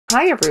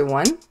Hi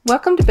everyone,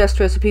 welcome to Best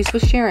Recipes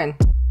with Sharon.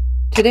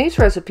 Today's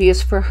recipe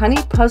is for honey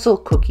puzzle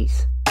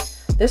cookies.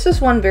 This is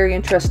one very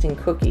interesting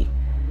cookie.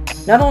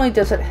 Not only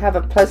does it have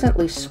a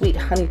pleasantly sweet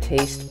honey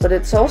taste, but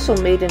it's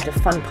also made into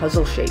fun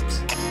puzzle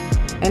shapes.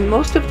 And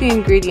most of the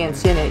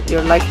ingredients in it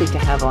you're likely to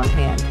have on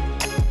hand.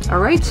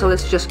 Alright, so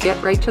let's just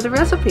get right to the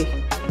recipe.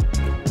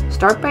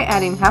 Start by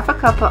adding half a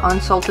cup of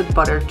unsalted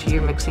butter to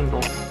your mixing bowl.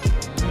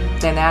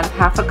 Then add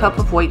half a cup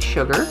of white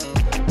sugar.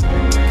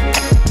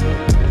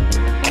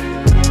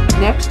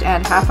 Next,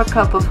 add half a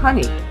cup of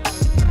honey.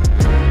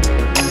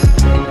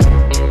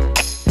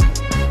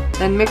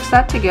 Then mix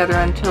that together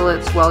until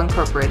it's well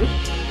incorporated.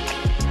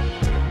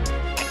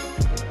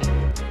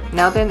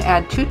 Now then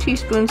add 2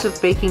 teaspoons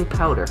of baking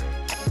powder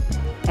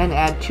and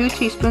add 2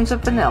 teaspoons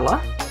of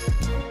vanilla.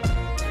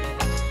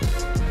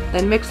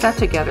 Then mix that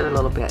together a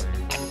little bit.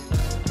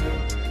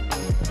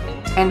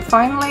 And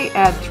finally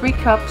add 3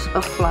 cups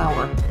of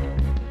flour.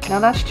 Now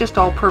that's just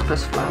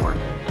all-purpose flour.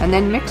 And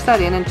then mix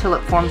that in until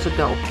it forms a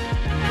dough.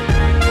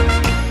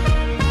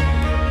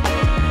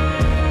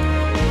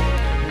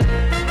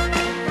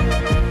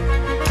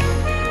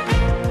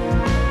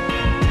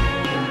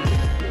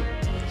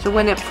 So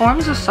when it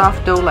forms a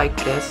soft dough like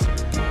this,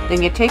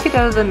 then you take it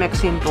out of the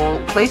mixing bowl,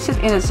 place it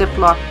in a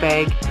Ziploc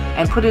bag,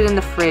 and put it in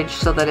the fridge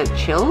so that it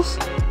chills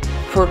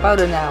for about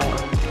an hour.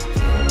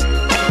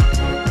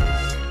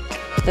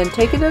 Then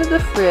take it out of the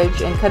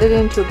fridge and cut it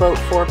into about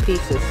 4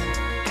 pieces.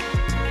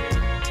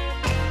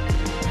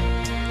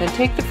 Then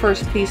take the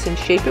first piece and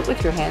shape it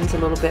with your hands a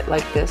little bit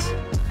like this,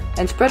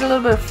 and spread a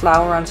little bit of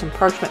flour on some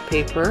parchment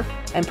paper,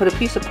 and put a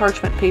piece of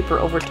parchment paper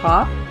over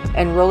top,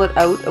 and roll it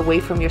out away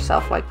from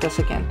yourself like this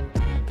again,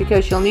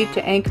 because you'll need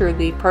to anchor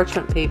the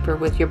parchment paper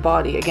with your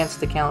body against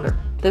the counter.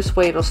 This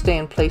way it'll stay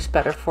in place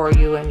better for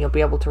you and you'll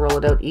be able to roll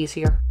it out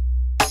easier.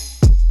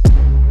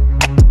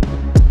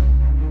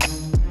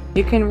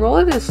 You can roll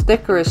it as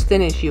thick or as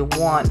thin as you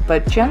want,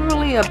 but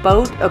generally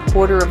about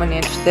 1/4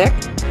 inch thick,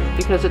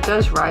 because it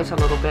does rise a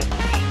little bit.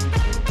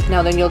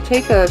 Now then you'll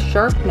take a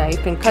sharp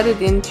knife and cut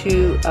it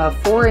into a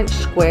 4-inch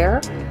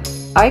square.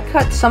 I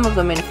cut some of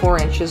them in 4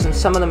 inches and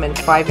some of them in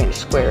 5-inch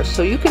squares,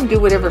 so you can do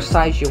whatever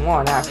size you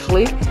want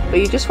actually,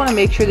 but you just want to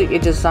make sure that your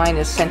design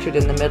is centered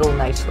in the middle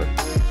nicely.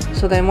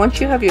 So then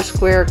once you have your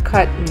square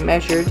cut and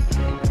measured,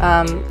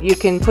 you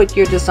can put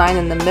your design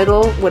in the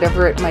middle,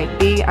 whatever it might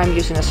be. I'm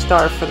using a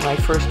star for my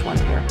first one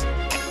here.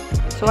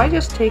 So I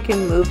just take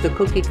and move the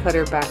cookie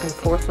cutter back and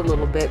forth a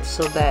little bit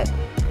so that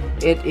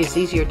it is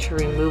easier to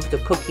remove the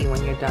cookie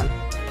when you're done.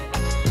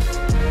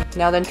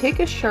 Now then take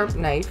a sharp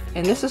knife,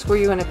 and this is where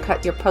you're going to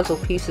cut your puzzle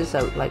pieces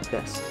out like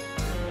this.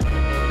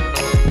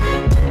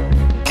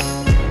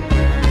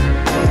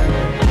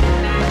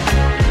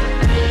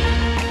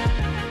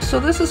 So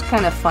this is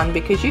kind of fun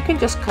because you can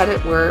just cut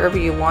it wherever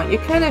you want. You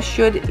kind of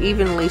should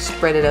evenly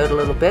spread it out a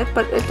little bit,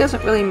 but it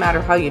doesn't really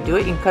matter how you do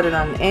it. You can cut it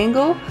on an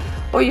angle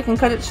or you can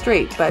cut it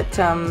straight, but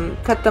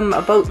cut them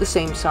about the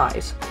same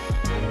size.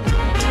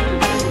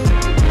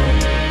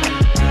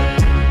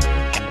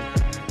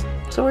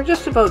 So we're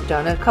just about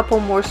done. A couple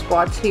more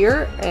spots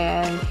here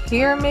and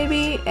here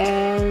maybe,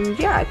 and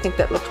yeah, I think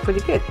that looks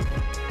pretty good.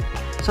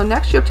 So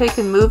next you'll take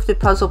and move the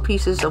puzzle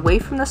pieces away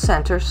from the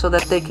center so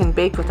that they can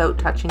bake without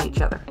touching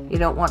each other. You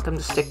don't want them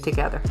to stick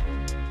together.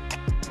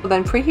 So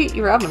then preheat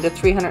your oven to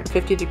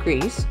 350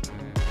 degrees.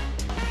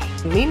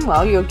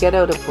 Meanwhile, you'll get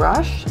out a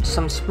brush,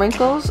 some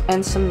sprinkles,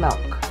 and some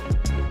milk.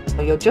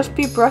 You'll just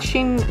be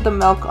brushing the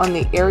milk on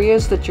the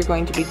areas that you're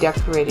going to be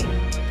decorating.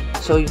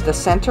 So the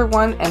center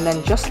one and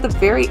then just the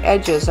very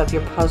edges of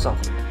your puzzle.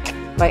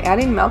 By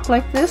adding milk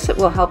like this, it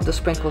will help the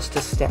sprinkles to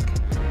stick.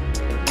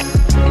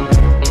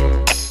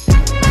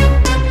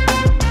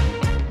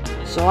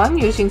 So I'm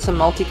using some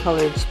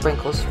multicolored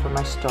sprinkles for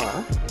my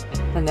star.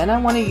 And then I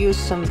want to use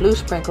some blue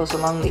sprinkles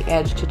along the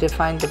edge to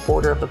define the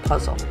border of the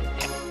puzzle.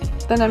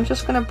 Then I'm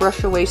just going to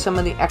brush away some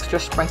of the extra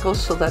sprinkles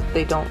so that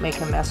they don't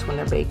make a mess when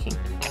they're baking.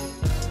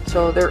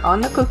 So they're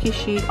on the cookie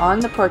sheet, on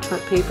the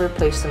parchment paper.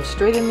 Place them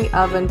straight in the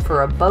oven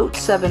for about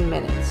 7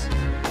 minutes.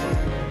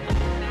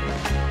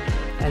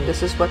 And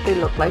this is what they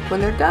look like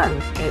when they're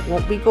done. It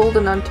won't be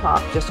golden on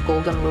top, just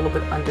golden a little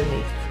bit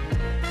underneath.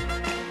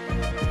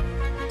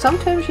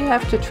 Sometimes you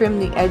have to trim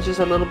the edges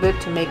a little bit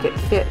to make it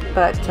fit,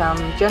 but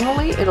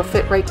generally it'll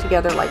fit right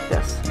together like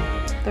this.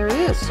 There it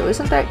is. So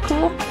isn't that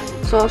cool?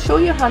 So I'll show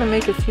you how to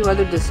make a few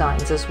other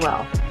designs as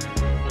well.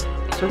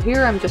 So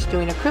here I'm just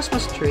doing a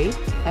Christmas tree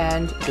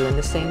and doing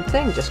the same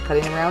thing, just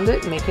cutting around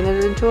it, making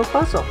it into a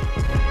puzzle.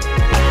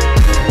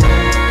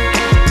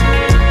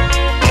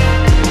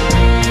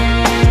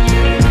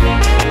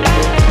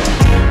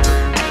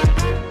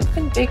 You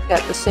can bake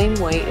that the same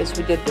way as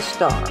we did the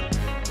star,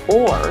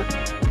 or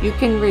you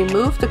can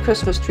remove the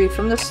Christmas tree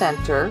from the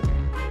center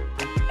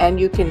and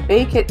you can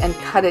bake it and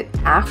cut it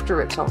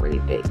after it's already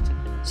baked.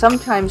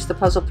 Sometimes the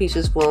puzzle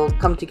pieces will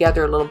come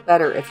together a little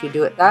better if you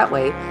do it that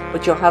way,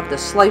 but you'll have the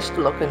sliced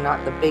look and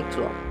not the baked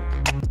look.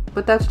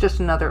 But that's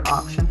just another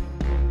option.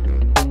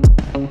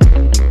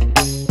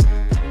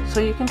 So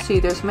you can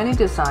see there's many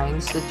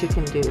designs that you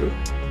can do.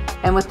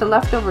 And with the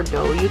leftover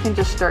dough, you can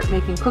just start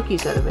making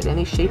cookies out of it,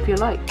 any shape you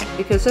like.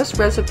 Because this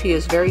recipe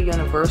is very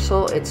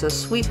universal, it's a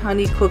sweet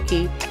honey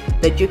cookie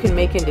that you can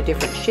make into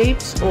different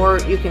shapes, or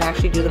you can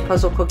actually do the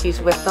puzzle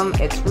cookies with them.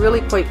 It's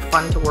really quite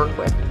fun to work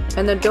with.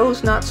 And the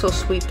dough's not so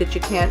sweet that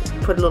you can't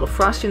put a little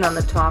frosting on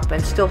the top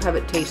and still have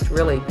it taste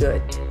really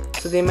good.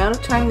 So the amount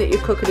of time that you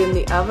cook it in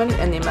the oven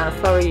and the amount of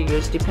flour you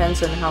use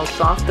depends on how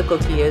soft the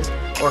cookie is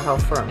or how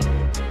firm.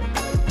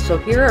 So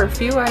here are a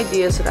few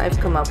ideas that I've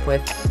come up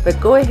with, but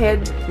go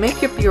ahead,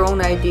 make up your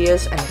own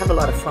ideas and have a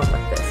lot of fun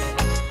with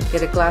this.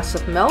 Get a glass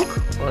of milk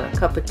or a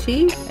cup of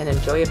tea and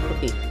enjoy a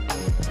cookie.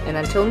 And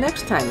until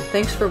next time,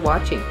 thanks for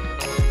watching.